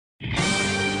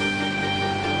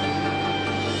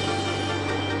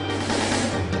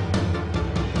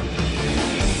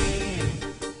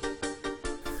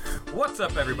What's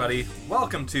up, everybody?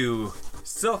 Welcome to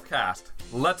SilphCast.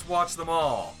 Let's watch them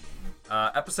all.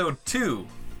 Episode 2.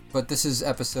 But this is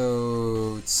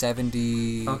episode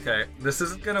 70. Okay, this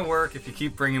isn't gonna work if you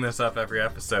keep bringing this up every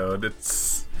episode.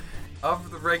 It's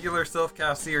of the regular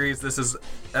SilphCast series. This is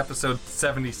episode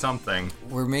 70-something.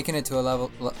 We're making it to a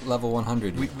level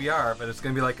 100. We are, but it's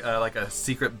gonna be like a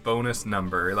secret bonus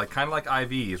number, like kind of like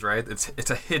IVs, right? It's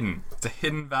a hidden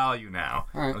value now.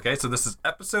 All right. Okay, so this is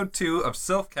episode 2 of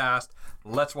SilphCast.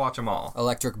 Let's watch them all.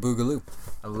 Electric Boogaloo.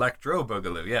 Electro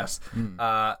Boogaloo, yes.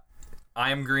 I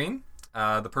am green.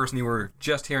 The person you were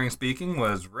just hearing speaking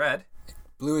was red.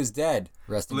 Blue is dead.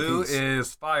 Rest in peace. Blue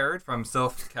is fired from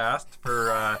SilphCast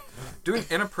for doing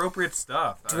inappropriate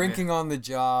stuff. Drinking on the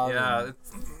job. Yeah,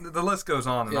 the list goes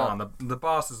on and on. The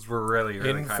bosses were really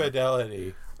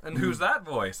infidelity. And who's that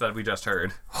voice that we just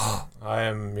heard? I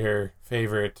am your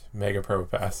favorite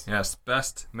MegaProbopass. Yes,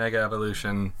 best Mega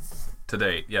Evolution to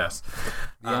date, yes.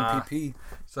 The MPP.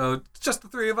 So, it's just the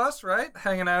three of us, right?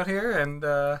 Hanging out here, and...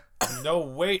 No,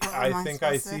 wait, I think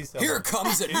I see something. Here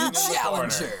comes a new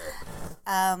challenger.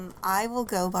 I will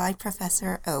go by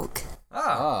Professor Oak.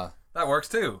 That works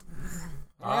too.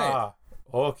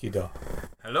 Okido.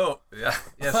 Hello. Yeah.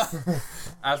 Yes.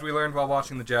 As we learned while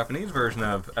watching the Japanese version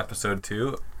of episode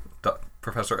 2,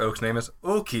 Professor Oak's name is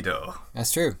Okido.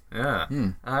 That's true. Yeah.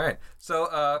 All right.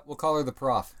 So We'll call her the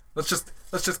Prof. let's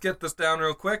just get this down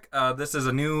real quick. This is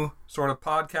a new sort of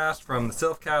podcast from the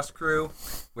SilphCast crew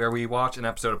where we watch an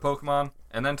episode of Pokemon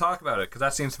and then talk about it, because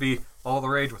that seems to be all the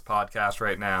rage with podcasts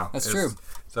right now. That's true.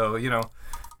 So,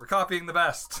 we're copying the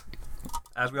best,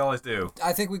 as we always do.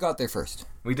 I think we got there first.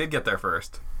 We did get there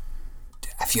first.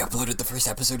 Have you uploaded the first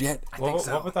episode yet? I think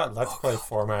so. What about that Let's Play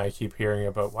format I keep hearing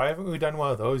about? Why haven't we done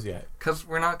one of those yet? Because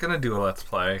we're not going to do a Let's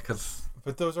Play,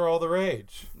 But those are all the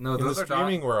rage. No, in those the are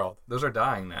streaming world. Those are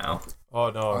dying now. Oh,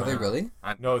 no. Are they really?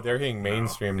 No, they're hitting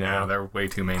mainstream now. Yeah, they're way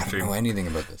too I mainstream. don't know anything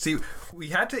about this. See, we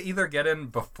had to either get in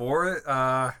before...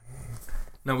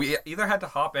 we either had to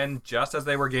hop in just as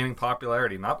they were gaining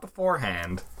popularity, not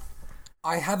beforehand.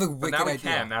 I have a But wicked now we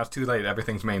idea. can. Now it's too late.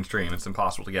 Everything's mainstream. It's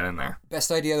impossible to get in there. Best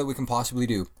idea that we can possibly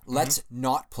do. Let's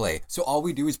not play. So all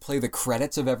we do is play the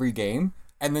credits of every game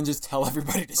and then just tell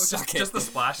everybody to suck it. Just the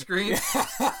splash screen?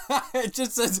 It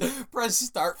just says press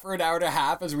start for an hour and a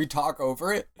half as we talk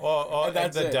over it. And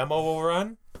that's the it. demo will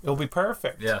run. It'll be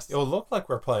perfect. Yes. It'll look like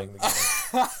we're playing the game.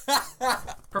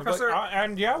 Professor...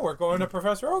 We're going to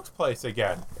Professor Oak's place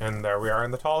again. And there we are in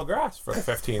the tall grass for the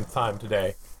 15th time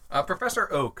today. Professor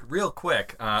Oak, real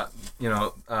quick, who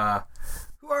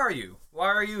are you? Why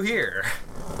are you here?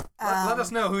 Let us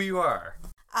know who you are.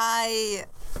 I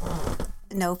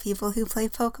know people who play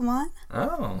Pokemon.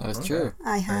 Oh, That's okay. true.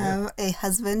 I have a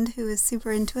husband who is super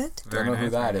into it. Very Don't know who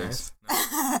nice, that very is.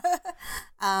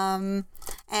 nice.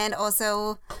 And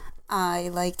also, I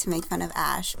like to make fun of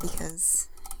Ash because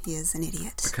he is an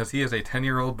idiot. Because he is a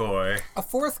 10-year-old boy. A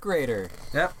fourth grader.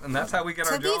 Yep, and that's how we get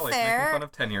To our be jollies, fair, making fun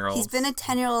of 10-year-olds. He's been a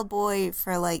 10-year-old boy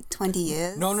for like 20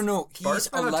 years. No. Bart's He's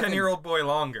been 11. a 10-year-old boy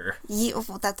longer.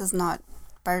 Well, that does not...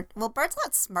 Bart's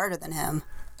not smarter than him.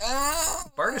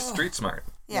 Bart is street smart.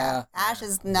 Yeah. Ash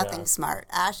is nothing smart.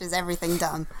 Ash is everything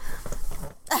dumb.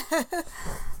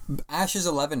 Ash is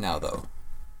 11 now, though.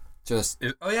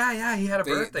 Oh, yeah, he had a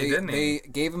birthday, didn't he? They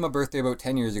gave him a birthday about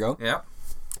 10 years ago. Yeah.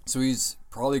 So he's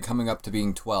probably coming up to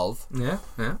being 12. Yeah.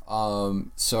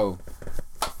 So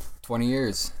 20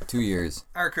 years, 2 years.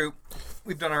 All right, crew.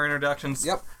 We've done our introductions.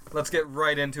 Yep. Let's get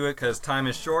right into it, because time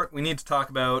is short. We need to talk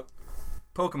about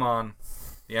Pokemon,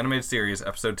 the animated series,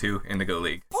 episode 2, Indigo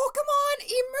League. Pokémon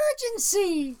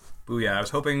Emergency! Booyah. I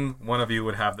was hoping one of you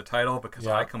would have the title, because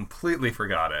I completely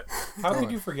forgot it. How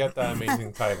could you forget that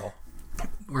amazing title?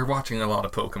 We're watching a lot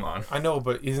of Pokemon. I know,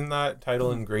 but isn't that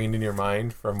title ingrained in your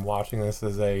mind from watching this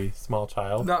as a small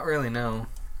child? Not really, no.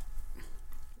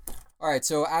 Alright,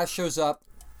 so Ash shows up,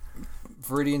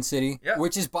 Viridian City,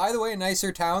 which is, by the way, a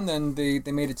nicer town than they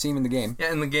made it seem in the game.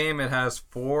 Yeah, in the game it has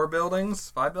 5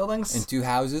 buildings? And 2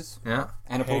 houses. Yeah.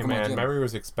 And a Hey Pokemon man, gym. memory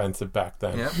was expensive back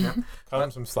then. Yeah. Cut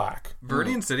him some slack.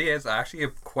 Viridian City is actually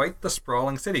quite the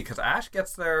sprawling city, because Ash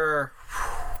gets there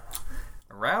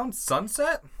around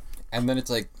sunset? And then it's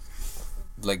like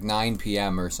 9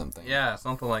 p.m. or something. Yeah,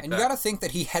 something like And that. you gotta think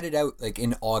that he headed out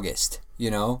in August,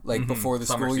 before the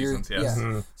Summer school year. seasons, yes.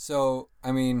 Yeah. So,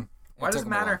 I mean... Why does it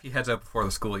matter if he heads out before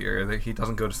the school year? That he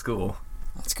doesn't go to school?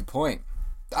 That's a good point.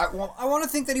 I want to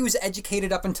think that he was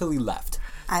educated up until he left.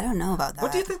 I don't know about that.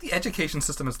 What do you think the education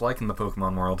system is like in the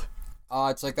Pokemon world?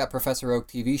 It's like that Professor Oak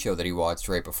TV show that he watched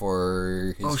right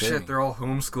before his journey. Shit, they're all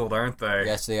homeschooled, aren't they?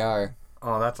 Yes, they are.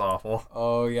 Oh, that's awful.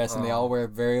 Oh, yes, and they all wear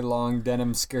very long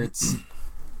denim skirts.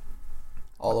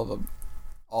 All of them.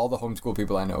 all the homeschool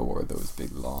people I know wore those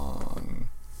big, long,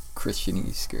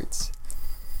 Christian-y skirts.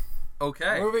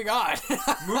 Okay. Moving on.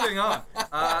 Moving on.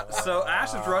 So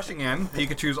Ash is rushing in.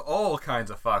 Pikachu's all kinds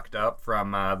of fucked up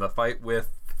from the fight with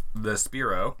the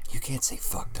Spearow. You can't say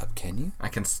fucked up, can you? I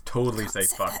can totally say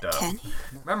fucked up. Can you?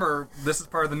 Remember, this is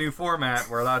part of the new format.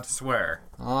 We're allowed to swear.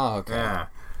 Oh, okay. Yeah.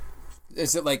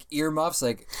 Is it like earmuffs?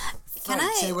 Like,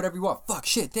 say whatever you want. Fuck,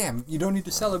 shit, damn. You don't need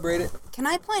to celebrate it. Can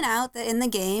I point out that in the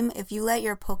game, if you let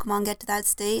your Pokemon get to that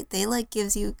state, they like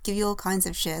give you all kinds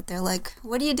of shit. They're like,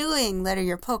 "What are you doing, letting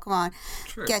your Pokemon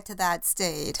get to that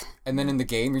state?" And then in the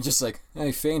game, you're just like,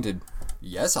 "I fainted.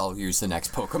 Yes, I'll use the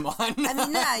next Pokemon." I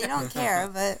mean, yeah, you don't care,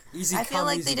 but I feel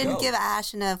like they didn't give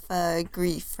Ash enough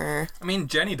grief for. I mean,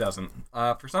 Jenny doesn't.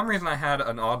 For some reason, I had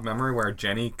an odd memory where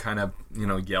Jenny kind of,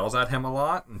 yells at him a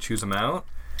lot and chews him out.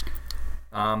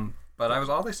 But I was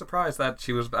oddly surprised that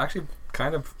she was actually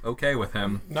kind of okay with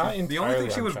him. Not entirely. The only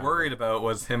thing she was worried about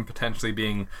was him potentially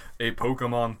being a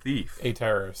Pokemon thief. A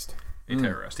terrorist. A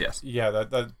terrorist, yes. Yeah,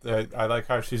 that I like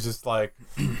how she's just like,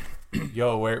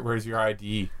 "Yo, where's your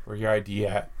ID? Where's your ID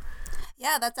at?"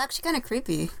 Yeah, that's actually kind of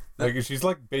creepy. Like she's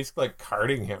like basically like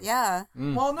carding him. Yeah.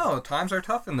 Well, no, times are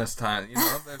tough in this time.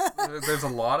 There's a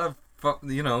lot of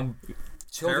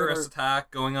terrorist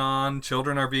attack going on.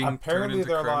 Children are being apparently turned into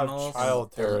there are criminals. a lot of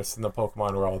child terrorists in the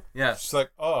Pokemon world. Yeah, she's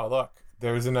like, "Oh, look,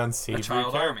 there's an unsavory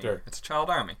character." Army. It's a child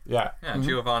army. Yeah, yeah.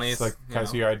 Giovanni's it's like, "Can I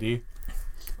see your ID?"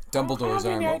 Dumbledore's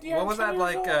army. What was that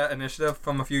like initiative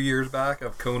from a few years back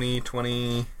of Coney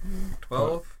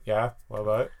 2012? Yeah, what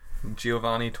about it?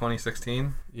 Giovanni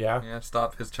 2016? Yeah,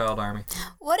 stop his child army.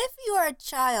 What if you are a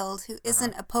child who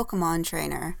isn't a Pokemon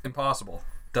trainer? Impossible.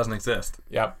 Doesn't exist.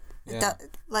 Yep. Yeah.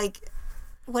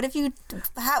 What if you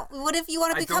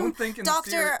want to become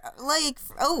Dr.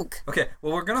 Oak? Okay,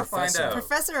 well, we're gonna find out.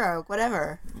 Professor Oak,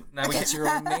 whatever. Now That's your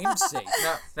own namesake.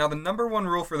 Now, the number one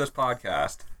rule for this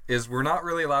podcast is we're not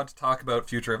really allowed to talk about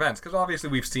future events because obviously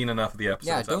we've seen enough of the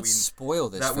episodes. Yeah, don't spoil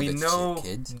this that for we the know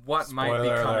kids. What might be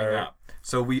coming up.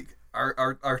 So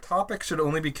our topic should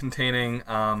only be containing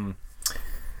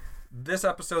this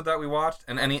episode that we watched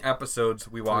and any episodes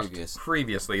we watched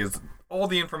previously is all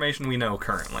the information we know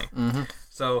currently. Mm-hmm.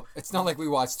 So it's not like we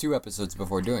watched 2 episodes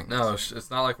before doing this. No, it's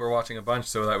not like we're watching a bunch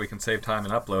so that we can save time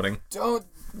in uploading. Don't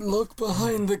look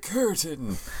behind the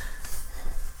curtain.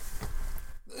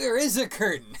 There is a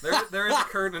curtain. There is a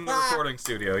curtain in the recording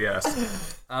studio,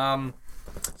 yes.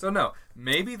 So no,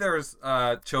 maybe there's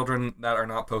children that are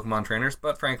not Pokemon trainers,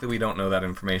 but frankly we don't know that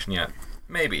information yet.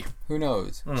 Maybe. Who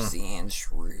knows?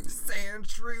 Sandshrew.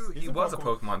 Sandshrew. He was a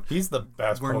Pokemon. He's the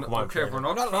best Pokemon trainer. We're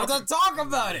not allowed to talk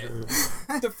about it.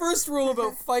 The first rule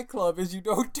about Fight Club is you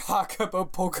don't talk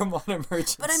about Pokemon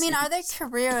Emergency. But I mean, are there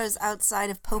careers outside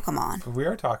of Pokemon? We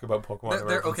are talking about Pokemon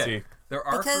Emergency. Okay. There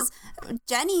are because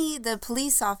Jenny, the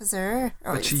police officer,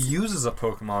 but she uses a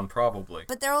Pokemon probably.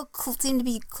 But they're all seem to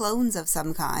be clones of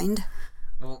some kind.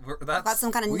 Well, that's got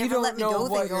some kind of never let me go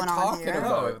thing going on here.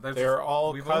 No, they're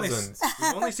all cousins.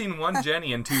 We've only seen one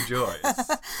Jenny and 2 Joys,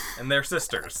 and they're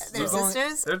sisters. They're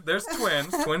sisters. There's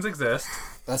twins. Twins exist.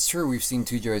 That's true. We've seen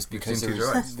 2 Joys because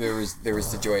there was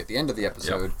the Joy at the end of the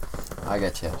episode. Yep. I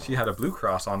get you. She had a blue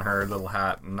cross on her little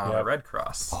hat, and not a red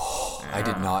cross. Oh, yeah. I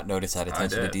did not notice that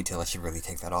attention to detail. I should really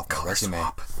take that off my resume.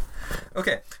 Swap.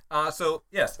 Okay. So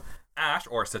yes. Ash,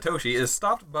 or Satoshi, is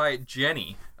stopped by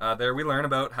Jenny. There we learn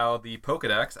about how the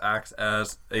Pokedex acts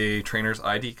as a trainer's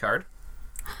ID card.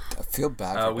 I feel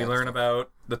bad. We learn about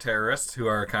the terrorists who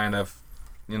are kind of,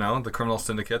 the criminal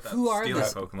syndicate that's stealing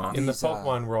Pokemon. In the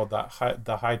Pokemon world,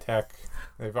 the high-tech,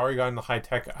 they've already gotten the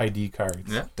high-tech ID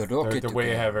cards. Yeah. They're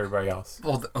way ahead of everybody else.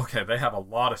 Well, okay, they have a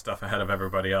lot of stuff ahead of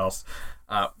everybody else.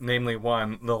 Namely,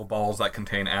 one, little balls that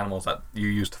contain animals that you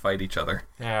use to fight each other.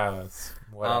 Yeah, that's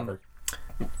whatever.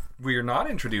 We are not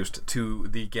introduced to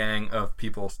the gang of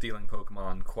people stealing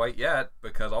Pokemon quite yet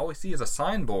because all we see is a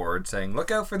signboard saying, "Look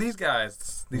out for these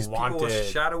guys. These people with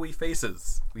shadowy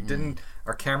faces. We didn't.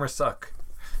 Our cameras suck.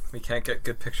 We can't get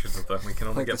good pictures of them. We can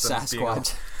only like get the them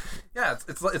Sasquatch." Yeah,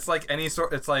 it's like any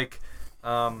sort. It's like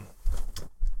on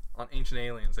Ancient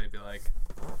Aliens, they'd be like,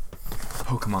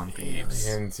 "Pokemon babes."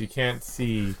 Aliens, you can't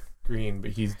see green, but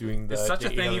he's doing the. Is such a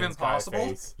thing even possible?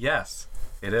 Face. Yes.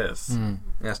 It is.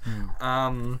 Yes.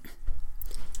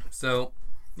 So,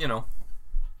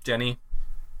 Jenny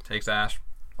takes Ash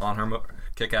on her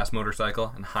kick-ass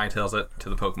motorcycle and hightails it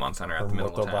to the Pokemon Center at the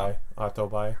middle of town.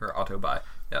 Autobuy. Her Autobuy.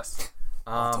 Yes.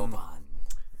 Autobahn.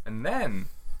 And then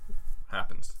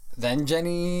happens. Then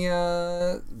Jenny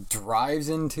drives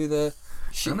into the...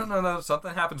 No.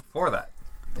 Something happens before that.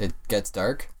 It gets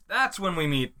dark? That's when we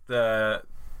meet the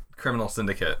criminal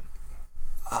syndicate.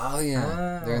 Oh,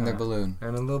 yeah. They're in their balloon. They're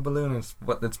in a little balloon. It's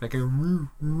what that's making.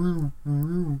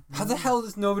 How the hell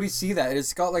does nobody see that?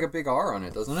 It's got like a big R on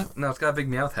it, doesn't it? No, it's got a big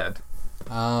Meowth head.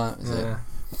 Is it?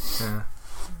 Yeah.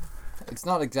 It's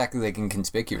not exactly like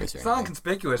inconspicuous or It's not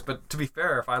inconspicuous, but to be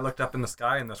fair, if I looked up in the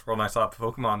sky in this world and I saw a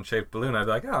Pokemon-shaped balloon, I'd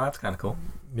be like, oh, that's kind of cool.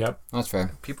 Yep. That's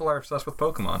fair. People are obsessed with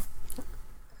Pokemon.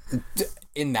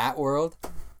 In that world?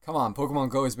 Come on, Pokemon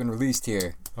Go has been released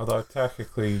here. Although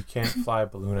technically you can't fly a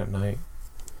balloon at night.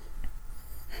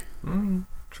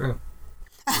 True.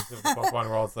 If the Pokemon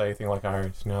world's anything like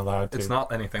ours, you're not allowed to. It's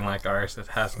not anything like ours. It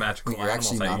has magical You're animals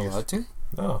actually that not use. allowed to?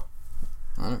 No.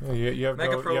 Yeah, you have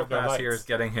MegaProbopass no here is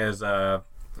getting his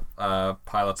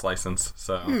pilot's license,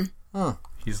 so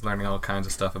he's learning all kinds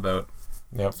of stuff about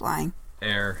Flying.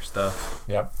 air stuff.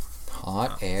 Yep.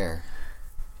 Hot air.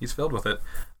 He's filled with it.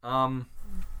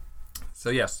 So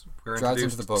yes, we're Drives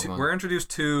introduced. into the Pokemon. We're introduced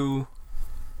to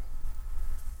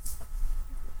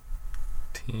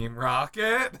Team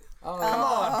Rocket. Oh. Come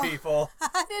on, people.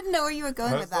 I didn't know where you were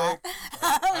going with that.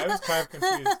 I was kind of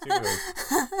confused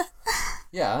too.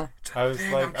 Yeah. I was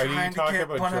I'm like, are you trying to talking get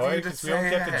about one of Joy? you to Because we don't say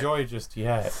get to it. Joy just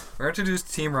yet. We're introduced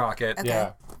to Team Rocket. Okay.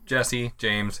 Yeah. Jesse,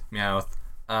 James, Meowth.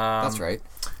 That's right.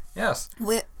 Yes.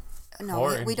 We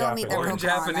don't meet their Or in Pokemon.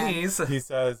 Japanese. He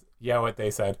says, yeah, what they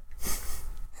said.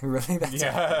 Really? That's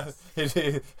Yeah.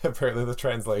 Apparently the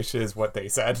translation is what they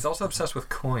said. He's also obsessed with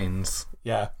coins.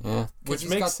 Yeah. Yeah. Which He's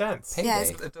makes got sense. payday. Yeah,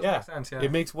 It does Yeah. make sense, yeah.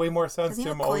 It makes way more sense Doesn't to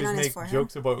he him have a coin always on his make forehead?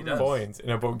 jokes about He does. coins and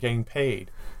about getting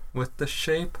paid. With the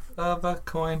shape of a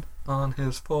coin on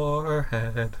his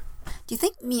forehead. Do you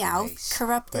think Meowth Nice.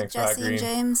 corrupted Thanks for that, Jesse and Green.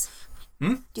 James?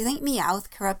 Hmm? Do you think Meowth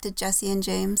corrupted Jesse and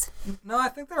James? No, I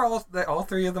think all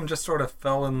three of them just sort of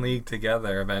fell in league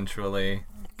together eventually.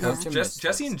 Don't you miss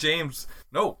Jesse this? and James.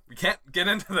 No, we can't get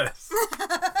into this.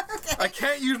 I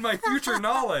can't use my future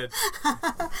knowledge.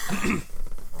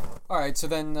 Alright, so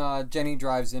then Jenny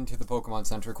drives into the Pokemon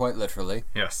Center, quite literally.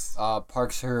 Yes.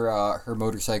 Parks her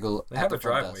motorcycle They at have the a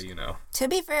front driveway, desk. you know. To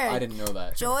be fair, I didn't know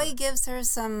that. Joy gives her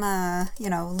some,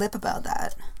 lip about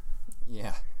that.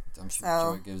 Yeah. I'm sure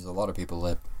So- Joy gives a lot of people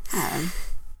lip. Um,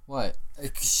 What?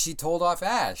 She told off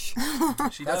Ash.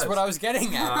 She That's does. what I was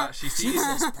getting at. She sees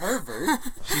Jesus, pervert.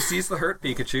 she sees the hurt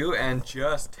Pikachu and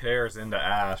just tears into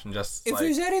Ash and just If like,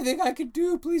 there's anything I could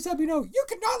do, please let me know. You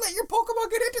cannot let your Pokemon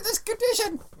get into this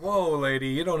condition. whoa, lady,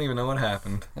 you don't even know what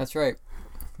happened. That's right.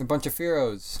 A bunch of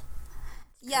Fearos.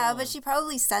 yeah, but she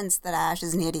probably sensed that Ash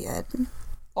is an idiot.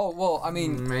 Oh, well, I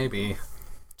mean, Maybe.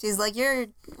 She's like, I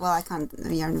can't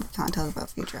talk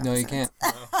about future no, you episodes.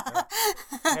 can't.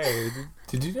 Hey,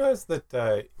 did you notice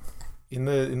that in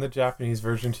the Japanese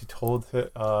version she told them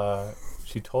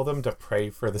to pray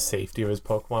for the safety of his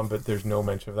Pokemon, but there's no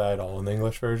mention of that at all in the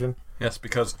English version? Yes,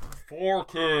 because 4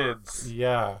 kids.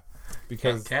 Yeah,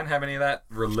 because Can't have any of that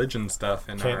religion stuff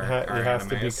in our it has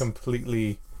to be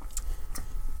animes.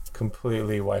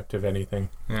 completely wiped of anything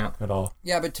Yeah. at all.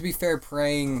 Yeah, but to be fair,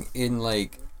 praying in,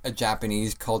 like, a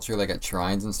Japanese culture, like at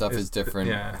shrines and stuff, is different.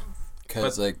 Yeah.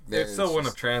 Because, But like, it there's still wouldn't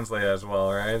have just- translated as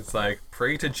well, right? It's like,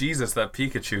 pray to Jesus that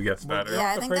Pikachu gets better.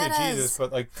 Yeah, I To think pray that to has- Jesus,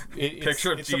 but like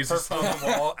Picture of it's Jesus a on the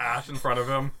wall, Ash in front of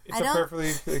him. It's I a don't-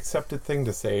 perfectly accepted thing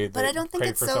to say. But that I don't think pray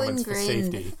it's for so someone's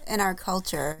ingrained safety. in our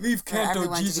culture. Leave for Kanto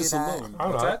everyone to do Jesus that. alone. I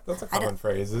don't What's know. that? That's a I don't- common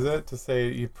phrase, is it? To say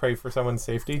you pray for someone's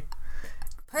safety.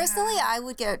 Personally, I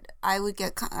would get It's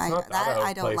not that out of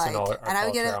I don't place like, in our and I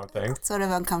would culture, I get don't think. sort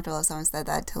of uncomfortable if someone said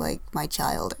that to like my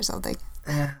child or something.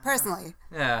 Personally,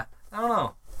 Yeah. I don't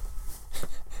know.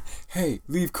 Hey,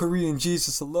 leave Korean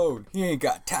Jesus alone. He ain't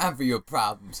got time for your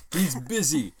problems. He's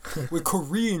busy with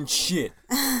Korean shit.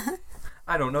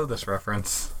 I don't know this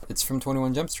reference. It's from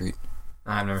 21 Jump Street.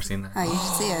 I've never seen that. oh, you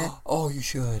should see it. Oh, you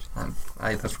should.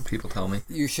 That's what people tell me.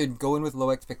 You should go in with low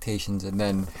expectations and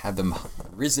then have them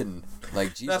risen like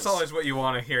Jesus. That's always what you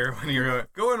want to hear when you're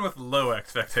go in with low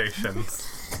expectations.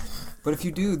 But if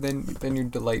you do, then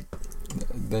you're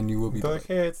then you will be They're like,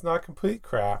 hey, it's not complete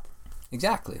crap.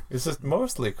 Exactly. It's just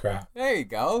mostly crap. There you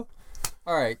go.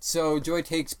 Alright, so Joy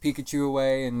takes Pikachu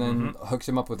away and then hooks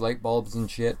him up with light bulbs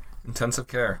and shit. Intensive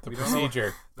care. The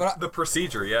procedure. The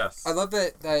procedure, yes. I love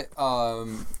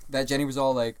that Jenny was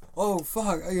all like, oh,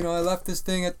 fuck, I left this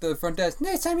thing at the front desk.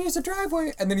 Next time use the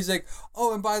driveway. And then he's like,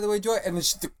 oh, and by the way, Joy, and then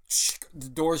the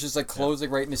doors just like close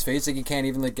like right in his face, like he can't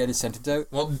even like get his sentence out.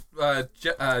 Well,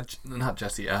 not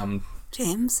Jesse.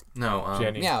 James. No.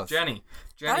 Jenny. Yeah. Jenny.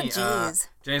 Oh, jeez.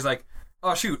 Jenny's like,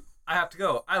 oh shoot, I have to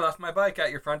go. I left my bike at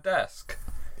your front desk.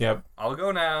 Yep. I'll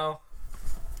go now.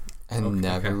 And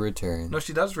never okay. return. No,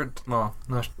 she does. No.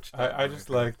 I just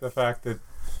like the fact that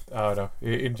Oh no!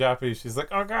 In Japanese, she's like,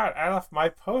 "Oh God, I left my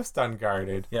post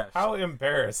unguarded. Yeah, How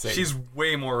embarrassing." She's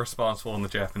way more responsible in the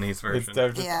Japanese version. Instead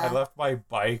of just, Yeah. I left my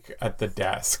bike at the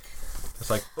desk. It's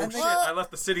like, oh And shit, well, I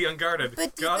left the city unguarded.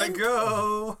 but do you Gotta think-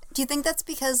 go. Do you think that's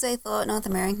because they thought North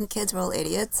American kids were all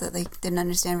idiots, that they didn't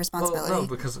understand Well, responsibility? no,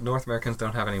 because North Americans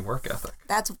don't have any work ethic.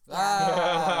 That's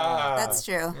that's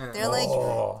true. Yeah. They're like,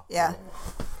 Oh. yeah.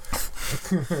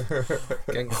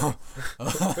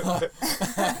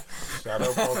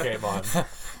 Shadow Pokemon.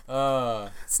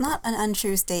 It's not an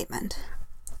untrue statement.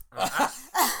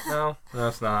 No,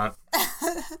 it's not.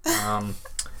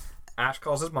 Ash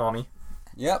calls his mommy,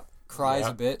 Yep. Cries Yeah.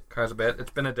 a bit. cries a bit.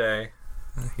 It's been a day.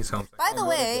 He's homesick. By the Another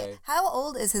way, day. how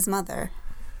old is his mother?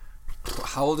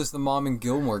 How old is the mom in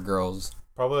Gilmore Girls?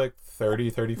 Probably like 30,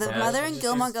 35. The mother in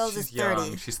Gilmore Girls is She's young.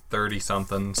 30. She's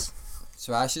 30-somethings.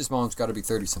 So Ash's mom's got to be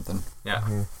 30 something.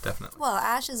 Yeah, definitely. Well,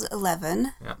 Ash is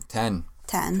 11, 10.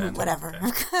 10, 10, whatever.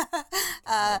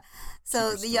 okay.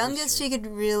 So the youngest she could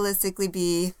realistically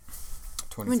be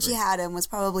 23. when she had him was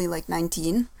probably like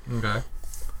 19. Okay.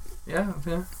 Yeah.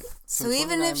 So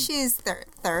even 29. if she's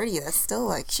 30, that's still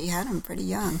like she had him pretty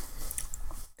young.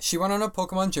 She went on a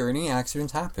Pokemon journey.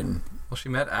 Accidents happen. Well, she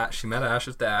met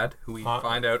Ash's dad, who we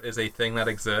find out is a thing that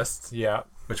exists, Yeah.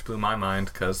 which blew my mind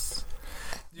because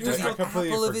You just I look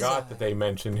completely apple of his eye. forgot that they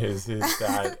mentioned his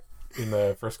dad in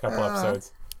the first couple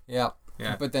episodes. Yeah.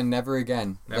 Yeah. But then never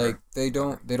again. Never. Like they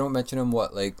don't mention him.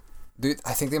 What like?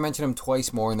 I think they mention him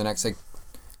twice more in the next like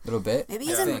little bit. Maybe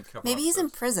he's Yeah, in a couple maybe he's in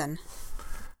episodes. prison.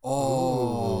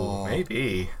 Oh.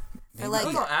 maybe. For I like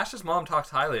don't know. Ash's mom talks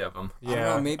highly of him.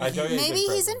 Yeah. know, maybe I know he- he's maybe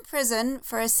he's in prison. prison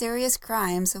for a serious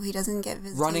crime, so he doesn't get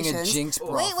visitations. Running a Jinx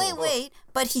brothel. Wait!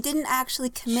 But he didn't actually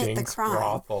commit the Jinx crime.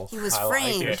 brothel. He was I like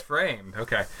framed. He was framed.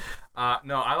 Okay.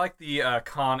 No, I like the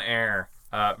Con Air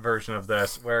version of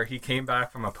this, where he came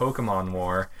back from a Pokemon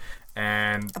war,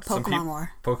 and A Pokemon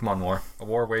war. Pokemon war, a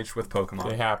war waged with Pokemon.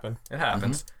 They happen. It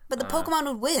happens. But the Pokemon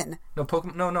would win. No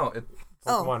Pokemon. No.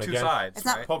 Oh, Pokemon Two against- sides. it's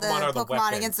not right? Pokemon the are the Pokemon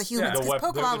weapons. against the humans, Yeah. because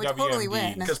They're Pokemon the would totally WMDs.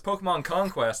 win. Because Pokemon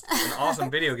Conquest, an awesome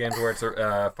video game where it's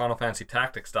a Final Fantasy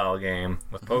Tactics style game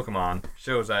with Pokemon,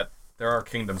 shows that there are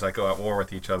kingdoms that go at war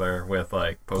with each other with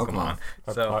like Pokemon.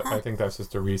 So I think that's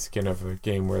just a reskin of a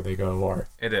game where they go to war.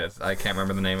 it is. I can't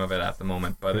remember the name of it at the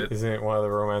moment, but it. Isn't it one of the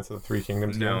Romance of the Three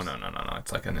Kingdoms No. games?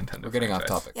 It's like a Nintendo. We're getting off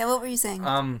franchise. topic. Yeah, what were you saying?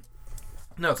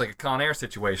 No, it's like a Con Air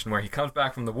situation where he comes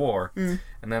back from the war, and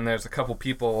then there's a couple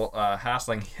people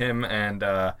hassling him and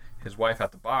his wife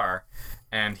at the bar,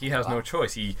 and he has no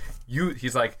choice.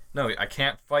 He's like, no, I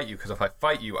can't fight you because if I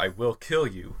fight you, I will kill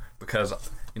you because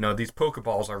these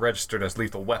Pokeballs are registered as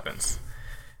lethal weapons,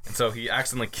 and so he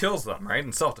accidentally kills them, right,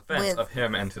 in self-defense With- of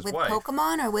him and his with wife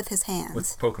Pokemon or with his hands?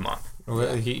 with Pokemon.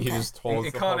 Well, he just holds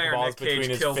In the Con Air, Pokeballs Nick Cage between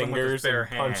his kills them with his fingers bare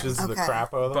and punches hands. the Okay.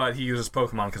 crap out of them. But he uses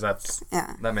Pokemon because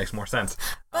Yeah. that makes more sense.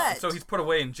 But- so he's put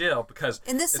away in jail because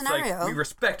In this it's scenario- like, we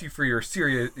respect you for your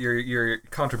your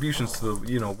contributions to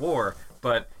the war,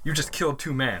 but you just killed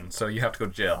 2 men, so you have to go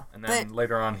to jail. And then But-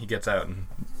 later on, he gets out and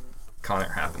Con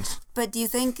Air happens. But do you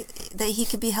think that he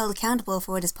could be held accountable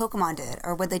for what his Pokemon did,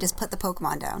 or would they just put the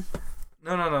Pokemon down?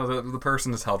 No. The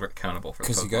person is held accountable for the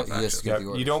Because Pokemon's he has to actions. get the you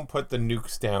orders. don't put the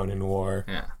nukes down in war.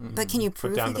 Yeah. But can you Put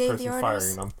prove down he the gave person the orders?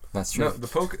 firing them. That's true. No, the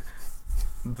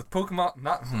Pokemon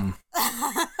not.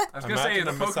 I was gonna say Imagine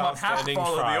the a Pokemon have to misunderstanding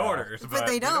follow the trial. orders, But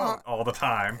they don't. all the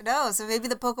time. No, so maybe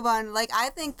the Pokemon, I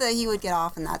think that he would get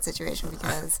off in that situation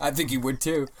because I think he would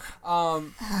too.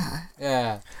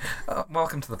 Yeah.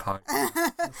 Welcome to the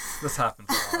podcast. this happens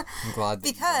a lot. I'm glad. That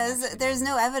you don't because actually there's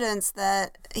know. no evidence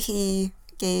that he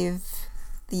gave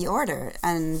the order,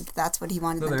 and that's what he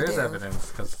wanted No, them there to is do.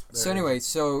 evidence. So anyway,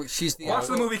 so she's the. Watch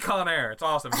the movie Con Air. It's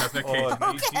awesome. It has Nick Cage. Oh,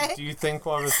 in it. Okay. do you think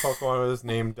one of his Pokemon was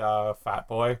named Fat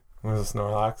Boy? Was it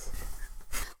Snorlax?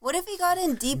 What if he got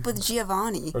in deep with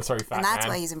Giovanni, Or sorry, Fat and that's Man.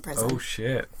 why he's in prison? Oh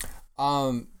shit! But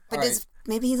alright.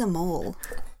 maybe he's a mole.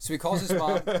 So he calls his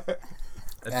mom.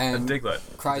 A And Diglett.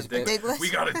 cries It's a a bit. Diglett? We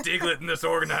got a Diglett in this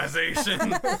organization.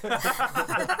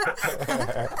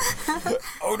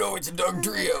 Oh no, it's a dog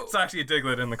trio. It's actually a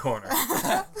Diglett in the corner.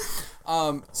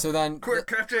 So then Quick,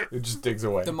 catch it. It just digs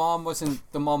away. the mom wasn't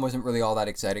really all that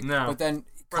exciting. No. But then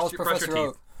Brush calls your Professor teeth.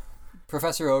 Oak.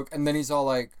 Professor Oak, and then he's all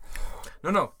like,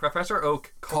 No. Professor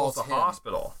Oak calls the Calls him.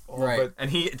 hospital, Oh, right. But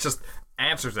and he just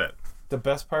answers it. the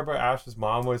best part about Ash's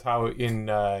mom was how in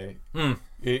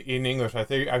English,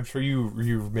 I'm sure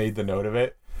you made the note of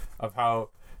it, of how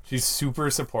she's super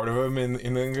supportive of him in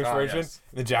the English version. Yes.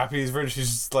 In the Japanese version, she's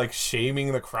just like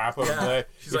shaming the crap out of him.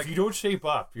 She's if like, you don't shape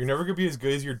up, you're never gonna be as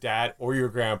good as your dad or your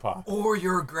grandpa. or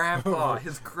your grandpa.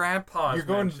 His grandpa. You're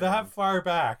going that far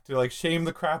back to like shame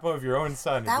the crap out of your own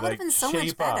son. That and be would have like, been so much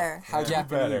shape up. better. How Do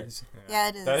Japanese. Yeah,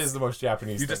 it is. That is the most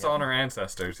Japanese You thing dishonor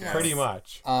ancestors. Yes. Yeah. Pretty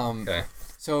much. Okay.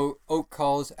 So Oak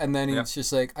calls, and then he's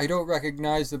just like, I don't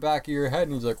recognize the back of your head.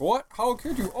 And he's like, what? How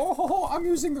could you? Oh, I'm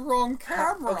using the wrong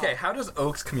camera. Okay, how does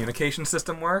Oak's communication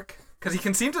system work? Because he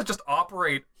can seem to just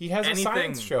operate He has anything. a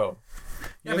science show.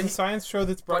 He Yeah, has but a science show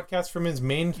that's broadcast from his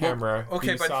main camera.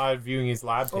 okay, you but- saw it viewing his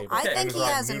lab table. I Okay, think and he it's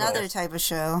has like another noodles. type of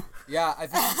show. Yeah, I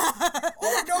think.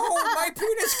 Oh no, my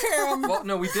penis cam. Well,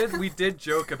 no, we did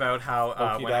joke about how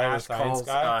Okie when Dai, the Ash science calls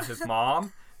guy? his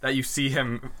mom, that you see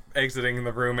him exiting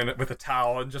the room with a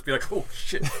towel and just be like, oh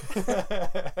shit.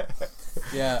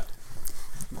 Yeah.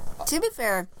 To be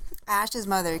fair, Ash's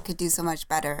mother could do so much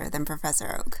better than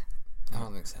Professor Oak. I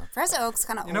don't think so. Professor Oak's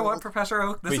kind of You know what, Professor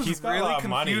Oak? This But is he's got a really lot of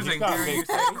money. He's confusing got hearing you big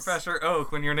say face. Professor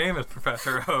Oak when your name is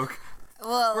Professor Oak.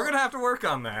 Well, We're gonna have to work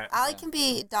on that. I can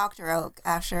be Dr. Oak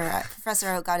after Professor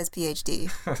Oak got his PhD.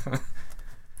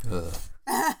 Oak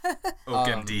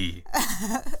MD.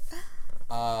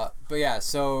 But yeah,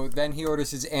 so then he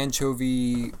orders his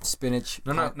anchovy spinach.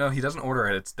 No, he doesn't order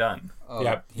it. It's done. Oh,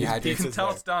 Yep, he his had You pizza- can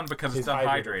tell it's done because it's done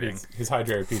hydrating. His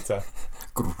hydrated pizza.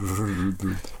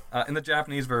 In the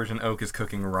Japanese version, Oak is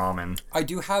cooking ramen. I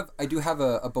do have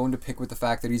a bone to pick with the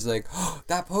fact that he's like, oh,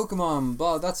 that Pokemon,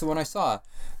 blah, that's the one I saw.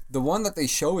 The one that they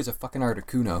show is a fucking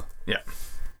Articuno. Yeah.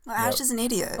 Well, Ash is an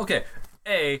idiot. Okay.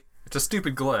 It's a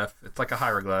stupid glyph. It's like a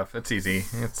hieroglyph. It's easy.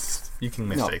 You can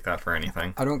mistake that for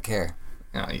anything. I don't care.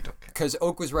 No, you don't care. Because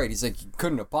Oak was right. He's like, you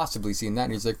couldn't have possibly seen that.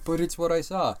 And he's like, but it's what I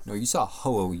saw. No, you saw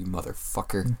Ho-Oh, you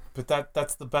motherfucker. But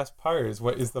that's the best part is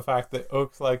the fact that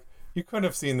Oak's like, you couldn't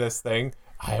have seen this thing.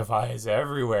 I have eyes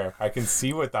everywhere. I can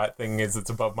see what that thing is that's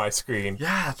above my screen.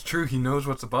 Yeah, it's true. He knows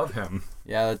what's above him.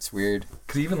 Yeah, that's weird.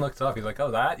 Because he even looks up. He's like,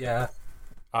 oh, that? Yeah.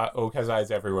 Oak has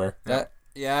eyes everywhere.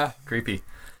 Yeah. Creepy.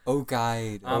 Oak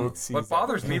eyed. Oak sees What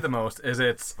bothers everything. me the most is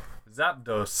it's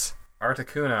Zapdos,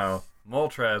 Articuno,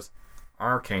 Moltres,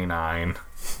 Arcanine.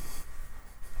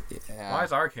 Yeah. Why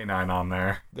is Arcanine on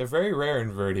there? They're very rare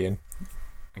in Viridian.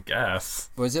 I guess.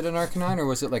 Was it an Arcanine or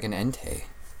was it like an Entei?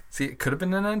 See, it could have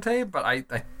been an Entei, but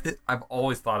I've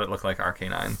always thought it looked like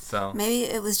Arcanine, so... Maybe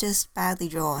it was just badly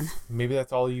drawn. Maybe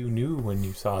that's all you knew when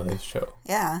you saw this show.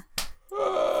 Yeah.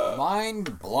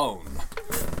 Mind blown.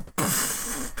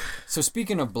 So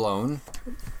speaking of blown,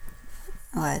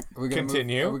 What? are we gonna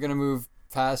Continue. Are we gonna move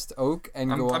past Oak and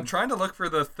go on? I'm trying to look for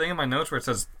the thing in my notes where it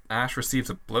says Ash receives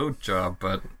a blowjob,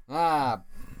 but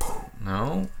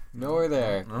no, nowhere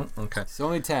there. no, okay. It's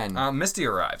only 10. Misty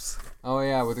arrives. Oh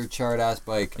yeah, with her charred ass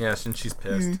bike. Yes, and she's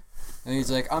pissed. And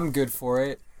he's like, I'm good for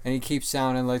it. And he keeps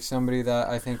sounding like somebody that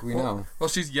I think we know. Well,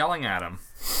 she's yelling at him.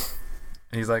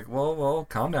 And he's like, whoa,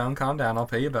 calm down. I'll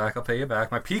pay you back.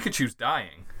 My Pikachu's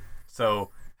dying. So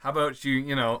how about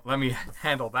you let me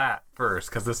handle that first,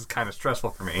 because this is kind of stressful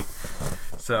for me.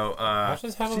 So, Ash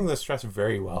is handling the stress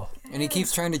very well. And he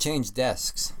keeps trying to change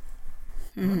desks.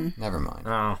 Never mind.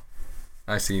 oh,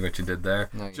 I see what you did there.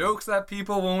 No, you Jokes that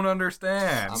people won't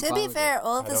understand. I'm To fine be with fair, it.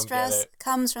 all of I the don't get stress it.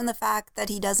 comes from the fact that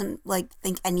he doesn't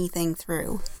think anything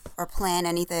through, or plan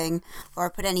anything, or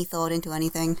put any thought into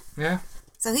anything. Yeah.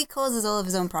 So he causes all of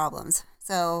his own problems.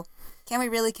 So can we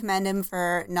really commend him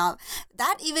for not...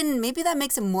 Maybe that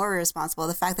makes him more responsible,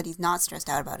 the fact that he's not stressed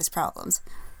out about his problems.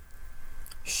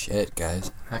 Shit,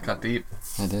 guys. That got deep.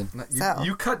 I did.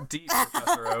 You cut deep,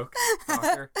 Professor Oak.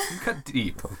 Doctor. You cut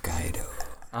deep.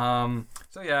 Hokkaido.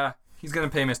 So yeah, he's gonna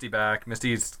pay Misty back.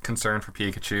 Misty's concerned for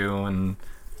Pikachu, and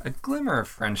a glimmer of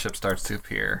friendship starts to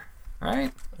appear.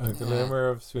 Right? A glimmer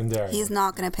of Sundari. He's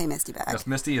not going to pay Misty back. Yes,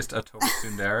 Misty is a total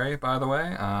tsundere, by the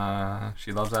way.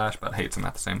 She loves Ash, but hates him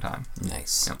at the same time.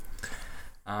 Nice.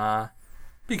 Yep.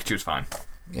 Pikachu's fine.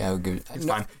 Yeah, we'll give it. He's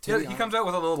fine. He comes out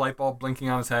with a little light bulb blinking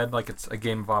on his head like it's a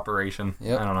game of Operation.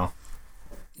 Yep. I don't know.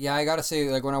 Yeah, I gotta say,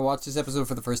 like, when I watched this episode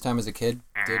for the first time as a kid,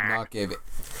 did not give,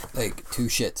 two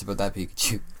shits about that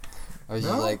Pikachu. I was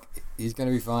just No? like, he's gonna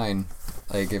be fine.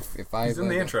 Like, if I... He's in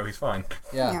the intro. He's fine.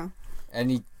 Yeah. And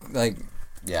he,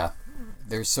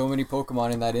 there's so many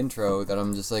Pokemon in that intro that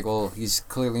I'm just like, well, he's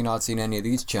clearly not seen any of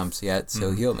these chumps yet,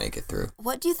 so he'll make it through.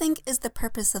 What do you think is the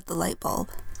purpose of the light bulb?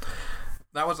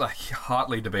 That was a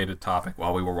hotly debated topic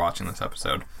while we were watching this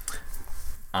episode.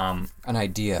 An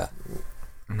idea.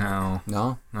 No.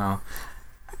 No?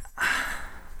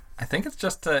 I think it's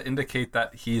just to indicate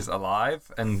that he's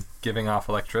alive and giving off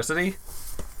electricity.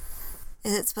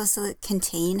 Is it supposed to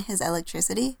contain his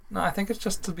electricity? No, I think it's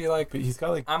just to be like, But he's got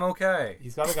like I'm okay.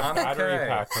 a battery okay.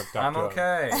 pack hooked up I'm to him.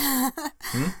 okay.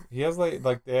 He has like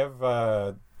they have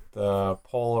the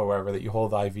pole or whatever that you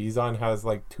hold IVs on has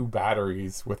like 2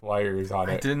 batteries with wires on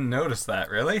I it. didn't notice that,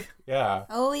 really? Yeah.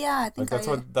 Oh yeah, I Like think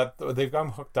that's they've got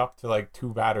him hooked up to like 2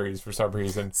 batteries for some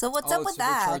reason. So what's up with so they're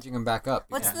that? charging him back up.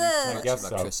 What's because the- I guess so.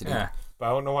 electricity. Yeah. But I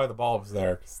don't know why the bulb's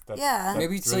there. 'Cause Yeah.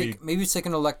 Maybe it's like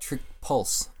an electric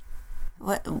pulse.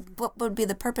 What would be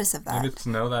the purpose of that? Maybe it's to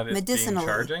know that it's being Medicinally.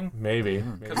 charging. maybe.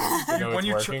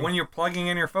 When you're plugging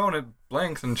in your phone, it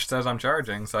blinks and says I'm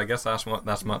charging. So I guess that's what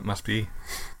must be.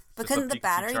 But Just a couldn't the Pikachu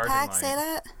battery charging pack light. say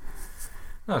that?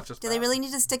 No, it's just. Do they really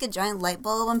need to stick a giant light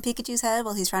bulb on Pikachu's head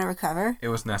while he's trying to recover? It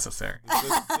was necessary.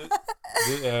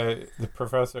 The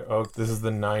Professor Oak, this is the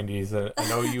 90s. And I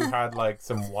know you had like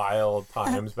some wild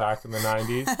times back in the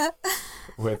 90s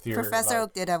with your Professor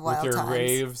Oak did have wild with your times.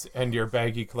 raves and your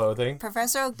baggy clothing.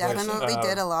 Professor Oak definitely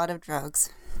did a lot of drugs.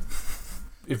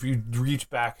 If you reach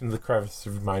back into the crevice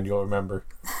of your mind, you'll remember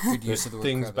Good use of the word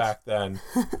things crevice. back then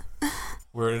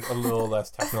were a little less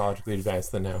technologically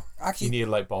advanced than now. Actually, You need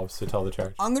light bulbs to tell the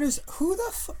charge. I'm gonna. Who the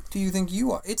fuck do you think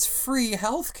you are? It's free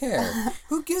healthcare.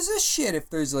 Who gives a shit if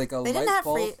there's like a They light didn't have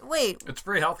bulb? free. Wait, It's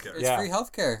free healthcare. It's Yeah. free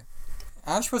healthcare.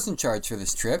 Ash wasn't charged for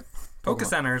this trip. Poke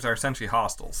centers are essentially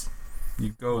hostels. You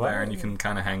go What? there and you can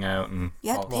kind of hang out and.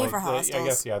 you have to pay for I hostels.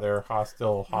 guess, yeah, they're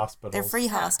hostile hospitals. They're free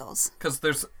hostels. Because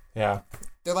there's. Yeah.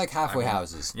 They're like halfway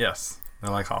houses. Yes.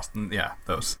 They're like hostel. Yeah,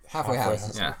 those. Halfway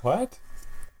houses. Yeah. What?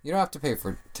 You don't have to pay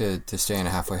to stay in a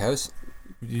halfway house.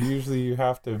 Usually you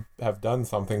have to have done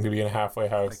something to be in a halfway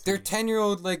house. They're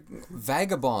 10-year-old like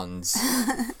vagabonds.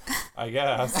 I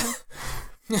guess.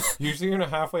 Usually you're in a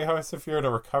halfway house if you're in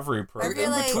a recovery program. feel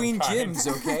in like- between gyms,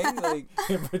 okay? Like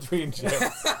In between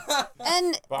gyms.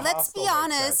 And But let's be hostel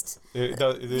makes honest, sense.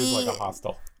 It is like the- a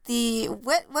hostel. the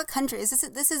what country is this?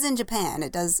 This is in Japan.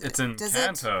 It does. It's in does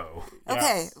Kanto.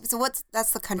 Okay, Yes. so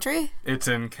that's the country. It's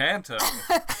in Kanto.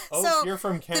 Oh, so if you're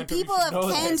from Kanto, the you people should of know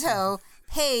this. Kanto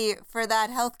pay for that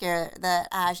healthcare that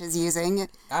Ash is using.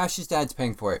 Ash's dad's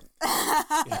paying for it.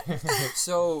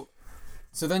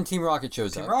 So then Team Rocket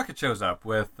shows Team up. Rocket shows up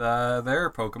with their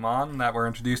Pokemon that we're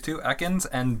introduced to, Ekans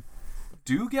and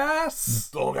Dugas?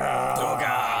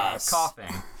 Dogas.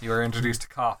 Coughing. You were introduced to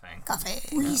coughing.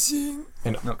 Coffee. Wheezing.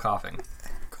 No, coughing.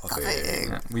 Coffee.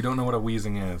 Yeah, we don't know what a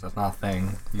wheezing is. That's not a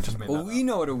thing. You just made Well, that we up.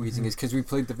 know what a wheezing is because we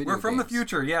played the video We're from the games.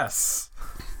 future, yes.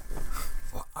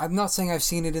 I'm not saying I've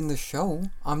seen it in the show.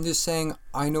 I'm just saying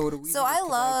I know what a wheezing So is I 'cause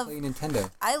love- I play Nintendo.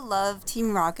 I love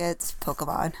Team Rocket's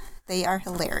Pokemon. They are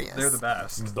hilarious. They're the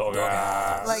best.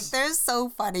 Dogas. Like they're so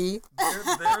funny.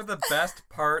 They're the best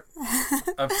part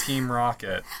of Team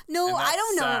Rocket. No, And I that's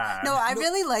don't know. sad. No, I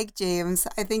really like James.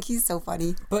 I think he's so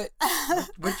funny. But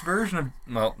Which version of...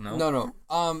 Well, no. no.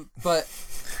 But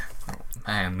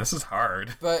Man, this is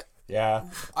hard. Yeah.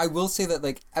 I will say that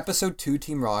like episode 2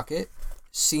 Team Rocket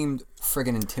seemed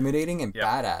friggin' intimidating and Yep.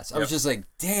 badass. I was Yep. just like,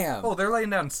 damn. Oh, they're laying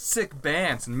down sick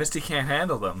bans and Misty can't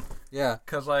handle them. Yeah.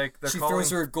 Because, like, they're She calling...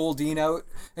 throws her Goldeen out,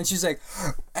 and she's like,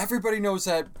 everybody knows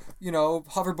that,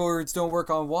 hoverboards don't work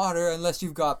on water unless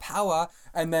you've got power.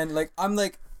 And then, like,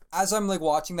 as I'm, like,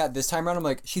 watching that this time around, I'm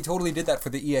like, she totally did that for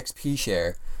the EXP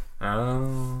share.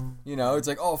 Oh... It's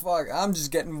like, oh, fuck, I'm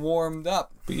just getting warmed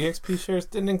up. But EXP shares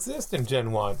didn't exist in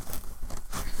Gen 1.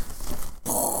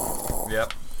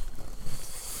 Yep.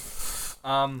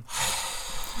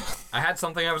 I had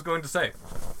something I was going to say.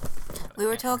 We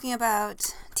were talking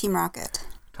about Team Rocket.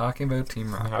 Talking about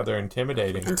Team Rocket. How they're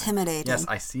intimidating. Intimidating. Yes,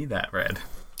 I see that, Red.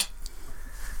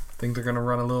 Things are gonna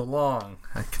run a little long.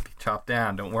 I can be chopped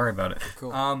down. Don't worry about it.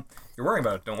 Cool. You're worrying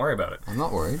about it. Don't worry about it. I'm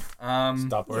not worried.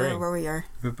 Stop Yeah, worrying. where we are.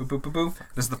 Boo, boo, boo, boo, boo.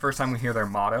 This is the first time we hear their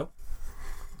motto.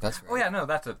 That's right. Oh yeah, no,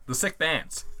 that's it. The sick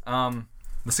bands.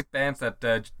 The sick bands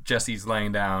that Jessie's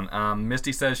laying down.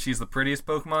 Misty says she's the prettiest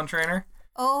Pokemon trainer.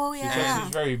 Oh She says yeah.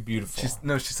 she's very beautiful.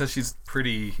 She says she's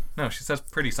pretty. No, she says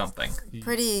pretty something.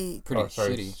 Pretty. Pretty Oh,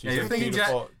 sorry. shitty. She Yeah, you're says thinking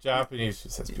beautiful. Japanese, she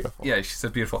says beautiful. Yeah, she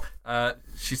said beautiful.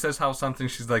 She says how something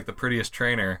she's like the prettiest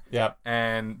trainer. Yep.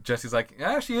 And Jessie's like,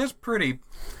 yeah, she is pretty.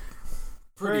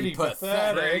 Pretty Very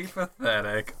pathetic.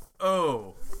 pathetic.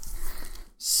 Oh,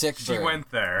 Sick she bird.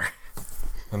 went there.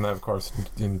 And then, of course,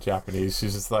 in Japanese,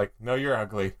 she's just like, no, you're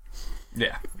ugly.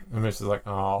 Yeah. And Mitch is like,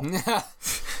 oh.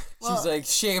 She's like,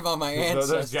 shame on my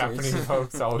Those ancestors. Japanese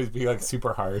folks always be like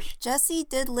super harsh. Jessie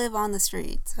did live on the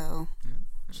street, so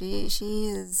she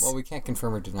is. Well, we can't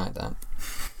confirm or deny that.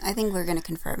 I think we're gonna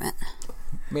confirm it.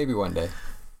 Maybe one day.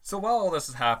 So while all this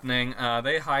is happening,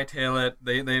 they hightail it.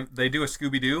 They do a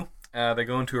Scooby-Doo. They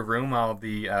go into a room while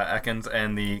the Ekans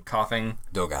and the coughing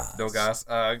Dogas.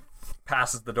 Dogas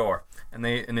passes the door, and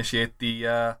they initiate the.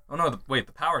 The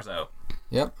power's out.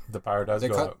 Yep. The power does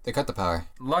go out. They cut the power.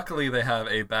 Luckily, they have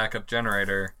a backup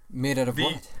generator. Made out of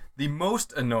what? The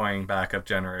most annoying backup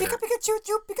generator. Pikachu,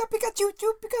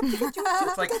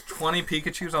 It's like 20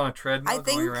 Pikachus on a treadmill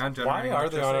going around generating Why are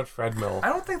they on a electricity. treadmill? I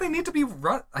don't think they need to be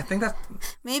run. I think that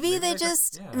Maybe it's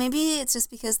just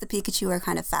because the Pikachu are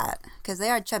kind of fat because they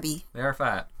are chubby. they are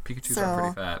fat. Pikachus are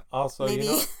pretty fat. Also,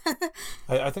 Maybe.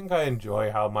 I think I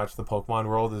enjoy how much the Pokemon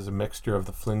world is a mixture of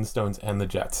the Flintstones and the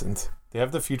Jetsons. They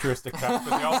have the futuristic tech,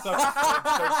 but they also have the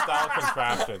Flintstone-style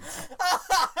contraptions.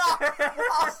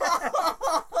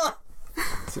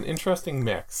 It's an interesting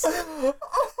mix.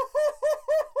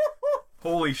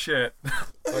 Holy shit.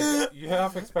 Like, you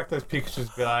have to expect those Pikachus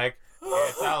to be like,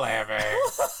 it's a living.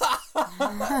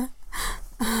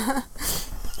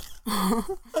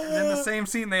 And in the same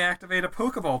scene, they activate a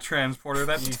Pokeball transporter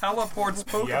that teleports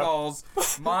Pokeballs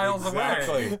miles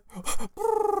away.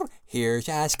 Here,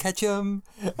 Josh, catch him.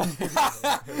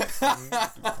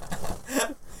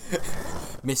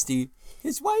 Misty,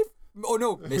 his wife. Oh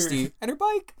no, Misty and her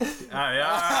bike.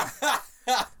 Yeah.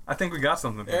 I think we got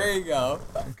something here. There you go.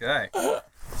 Okay.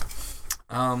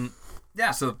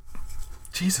 Yeah, so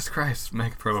Jesus Christ,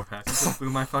 MegaProbopass, you just blew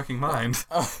my fucking mind.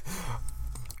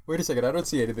 Wait a second, I don't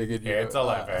see anything in here. It's a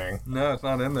living. No, it's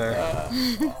not in there.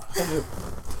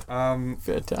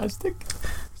 Fantastic.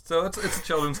 So it's a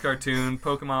children's cartoon.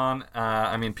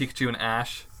 Pikachu and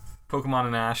Ash. Pokemon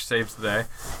and Ash saves the day.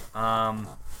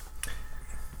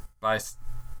 By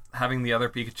having the other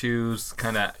Pikachus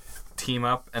kind of team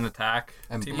up and attack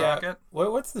Team Rocket.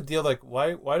 What's the deal? Like,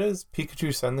 why does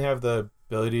Pikachu suddenly have the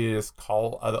ability to just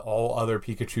call all other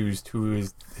Pikachus to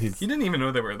his... He didn't even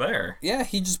know they were there. Yeah,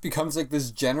 he just becomes like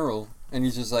this general, and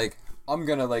he's just like, I'm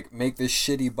gonna like make this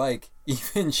shitty bike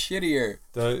even shittier.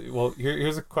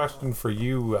 Here's a question for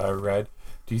you, Red.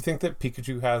 Do you think that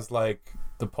Pikachu has like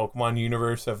the Pokemon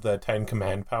universe of the 10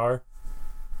 Command power?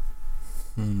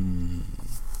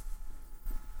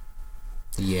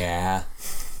 Yeah,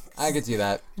 I could see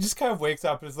that. He just kind of wakes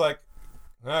up and is like,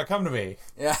 come to me.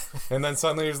 Yeah. And then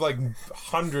suddenly there's like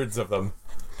hundreds of them.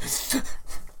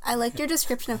 I liked your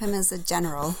description of him as a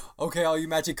general. Okay, all you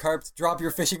Magikarps, drop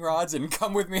your fishing rods and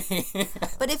come with me.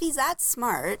 But if he's that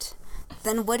smart,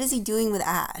 then what is he doing with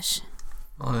Ash?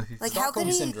 Well, Like, how could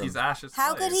he? Syndrome. he's Ash's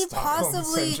How could he Stockholm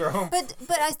possibly? syndrome.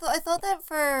 But I thought that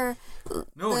for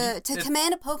to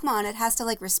command a Pokemon, it has to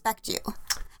like respect you.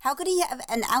 How could he have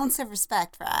an ounce of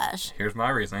respect for Ash? Here's my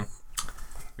reasoning.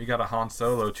 We got a Han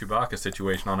Solo Chewbacca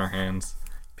situation on our hands.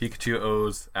 Pikachu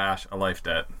owes Ash a life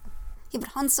debt. Yeah, but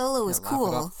Han Solo was Laugh it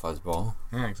cool. up, fuzzball.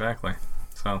 Yeah, exactly.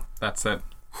 So that's it.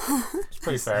 It's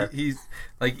pretty fair. He's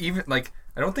I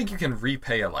don't think you can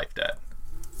repay a life debt.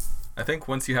 I think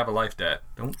once you have a life debt,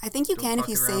 I think you don't can if fuck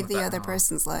you around save with the that. other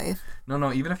person's life.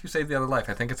 No, even if you save the other life,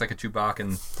 I think it's like a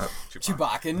Chewbaccan.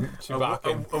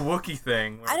 Chewbacca. A Wookiee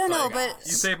thing. where I don't it's know, like, but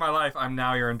you saved my life, I'm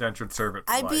now your indentured servant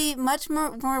for I'd life. be much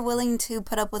more willing to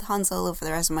put up with Han Solo for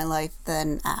the rest of my life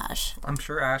than Ash. I'm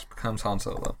sure Ash becomes Han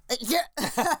Solo. Yeah.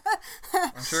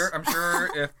 I'm sure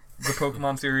if the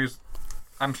Pokemon series,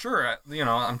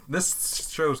 this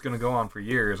show's gonna go on for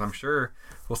years. I'm sure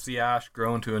we'll see Ash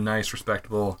grow into a nice,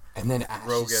 respectable. And then Ash's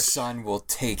roguish. son will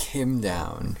take him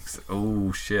down.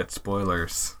 Oh shit!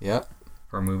 Spoilers Yep.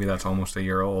 for a movie that's almost a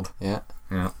year old. Yeah.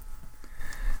 Yeah.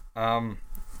 I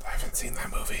haven't seen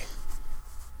that movie.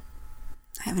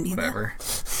 I haven't either. Whatever.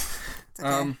 It's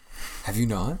okay. Have you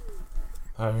not?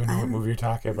 I don't know what movie you're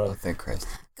talking Oh, about. thank Christ.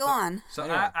 Go on. So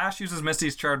Ash uses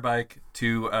Misty's charred bike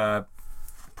to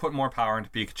put more power into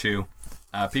Pikachu.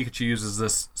 Pikachu uses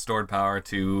this stored power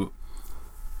to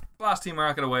blast Team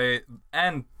Rocket away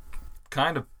and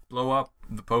kind of blow up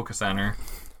the Poke Center.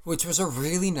 Which was a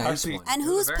really nice Actually- one. And It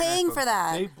was who's a very paying nice for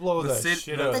that? They blow the city-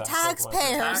 shit the- out of The that Pokemon.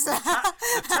 taxpayers.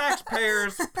 The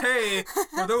taxpayers pay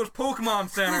for those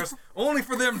Pokemon centers only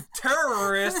for them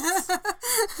terrorists.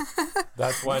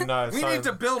 That's when We need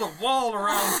to build a wall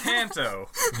around Kanto.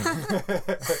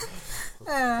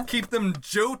 Keep them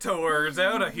Johtoers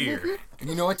out of here. And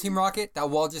you know what, Team Rocket? That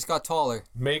wall just got taller.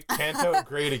 make Kanto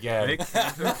great again. Make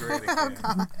Kanto great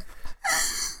again.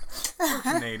 We're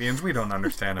Canadians, we don't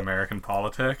understand American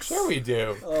politics. Sure we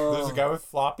do. There's a guy with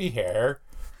floppy hair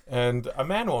and a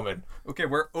man-woman. Okay,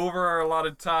 we're over our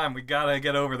allotted time. We gotta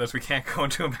get over this. We can't go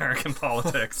into American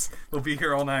politics. We'll be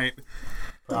here all night.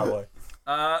 Probably.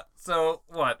 So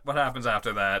what? What happens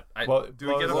after that? Well, Do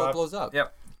we get The a... wall up. blows up.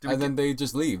 Yep. Do we And then they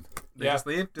just leave. They Yeah. just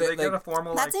leave? Do They, they get like- a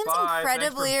formal That seems bye, thanks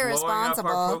incredibly for blowing up irresponsible.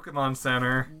 our Pokemon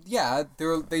Center. Yeah,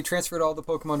 they transferred all the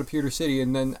Pokemon to Pewter City,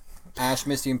 and then Ash,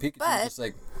 Misty, and Pikachu But- just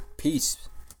like, peace.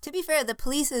 To be fair, the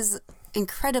police is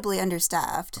incredibly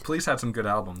understaffed. Police had some good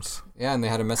albums. Yeah, and they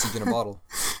had a message in a bottle.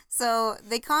 So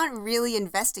they can't really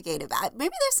investigate it.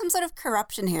 Maybe there's some sort of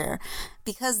corruption here,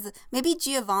 because maybe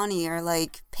Giovanni are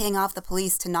like paying off the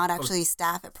police to not actually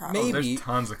staff it properly. Maybe. There's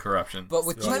tons of corruption. But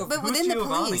with But within the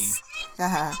Giovanni? police.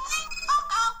 Uh-huh.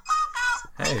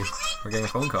 Hey, we're getting a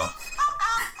phone call.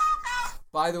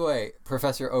 By the way,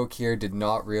 Professor Oak here did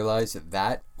not realize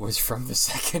that was from the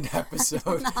second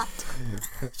episode.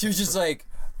 She was just like,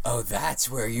 "Oh, that's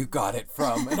where you got it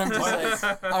from," and I'm just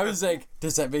like, I was like,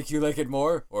 "Does that make you like it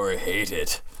more or hate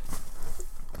it?"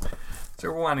 So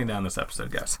we're winding down this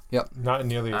episode, guys. Yep. Not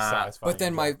nearly as satisfying. But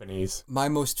then as Japanese. my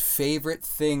most favorite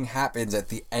thing happens at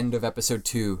the end of episode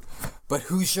 2. But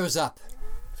who shows up?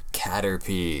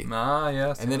 Caterpie. Ah,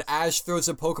 yes. And then Ash throws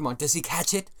a Pokemon. Does he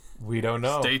catch it? We don't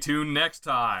know. Stay tuned next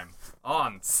time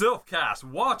on SilphCast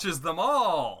Watches Them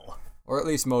All. Or at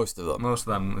least most of them. Most of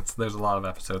them. There's a lot of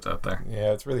episodes out there.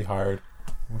 Yeah, it's really hard.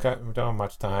 We don't have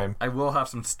much time. I will have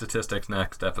some statistics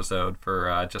next episode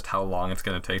for just how long it's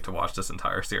going to take to watch this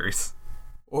entire series.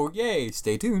 Oh, yay.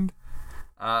 Stay tuned.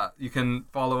 You can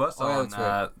follow us on that's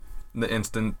right. the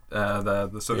instant, the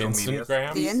social media.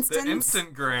 Instagram. The instant? The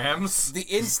Instantgrams. The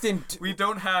instant We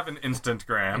don't have an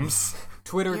Instantgrams.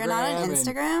 Twittergram. You're not on and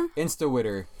Instagram?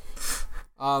 Instawitter.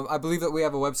 I believe that we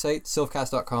have a website,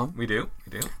 SilphCast.com. We do.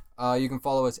 You can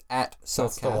follow us at still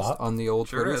SilphCast up? on the old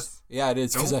Sure Twitters. is. Yeah, it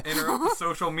is. 'Cause Don't interrupt the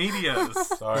social medias.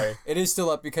 Sorry. it is still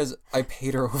up because I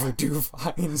paid our overdue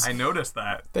fines. I noticed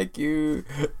that. Thank you.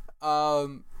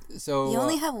 So You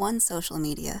only have one social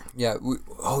media. yeah.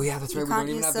 Yeah, that's right. You We can't don't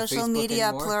even use have the social Facebook media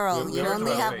anymore. plural. We You have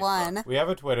only a have Facebook. one. We have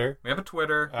a Twitter. We have a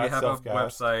Twitter. We At have a SilphCast.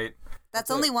 website. That's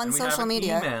only one and we have social an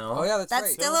media. email. Oh yeah, that's That's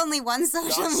right. still only one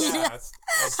social media.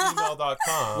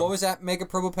 Self.cast@gmail.com. What was that?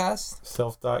 MegaProbopass?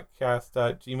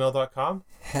 Self.cast@gmail.com.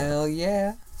 Hell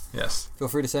yeah. Yes. Feel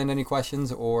free to send any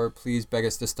questions or please beg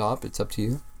us to stop. It's up to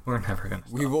you. We're never going to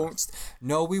stop. We won't.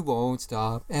 No, we won't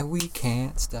stop, and we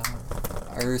can't stop,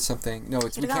 or something. No,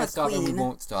 it's Should've we gone can't with stop and we Queen.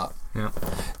 won't stop. Yeah.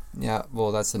 Yeah.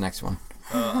 Well, that's the next one.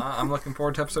 I'm looking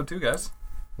forward to episode 2, guys.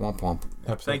 Womp womp.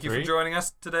 Episode Thank you 3. for joining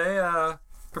us today,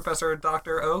 Professor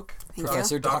Dr. Oak. Thank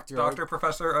Professor you. Doctor. Dr.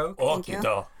 Professor Oak. Thank you.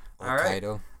 All right.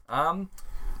 Hokkaido.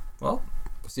 Well,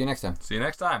 See you next time. see you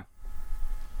next time.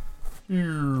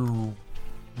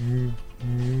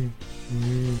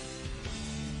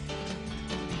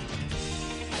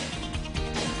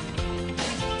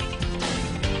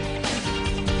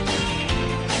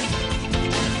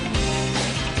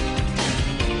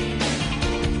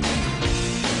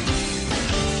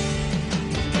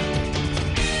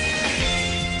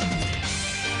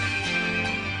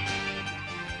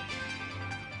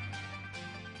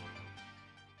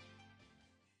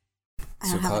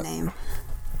 I don't have a name.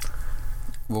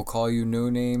 We'll call you No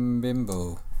Name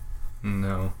Bimbo.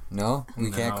 No. No, we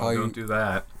can't call don't you. do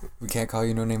that. We can't call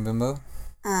you No Name Bimbo.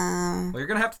 Well, you're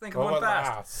going to have to think of Oh, one at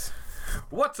fast. last.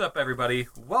 What's up, everybody?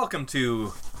 Welcome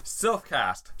to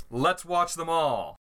SilphCast. Let's watch them all.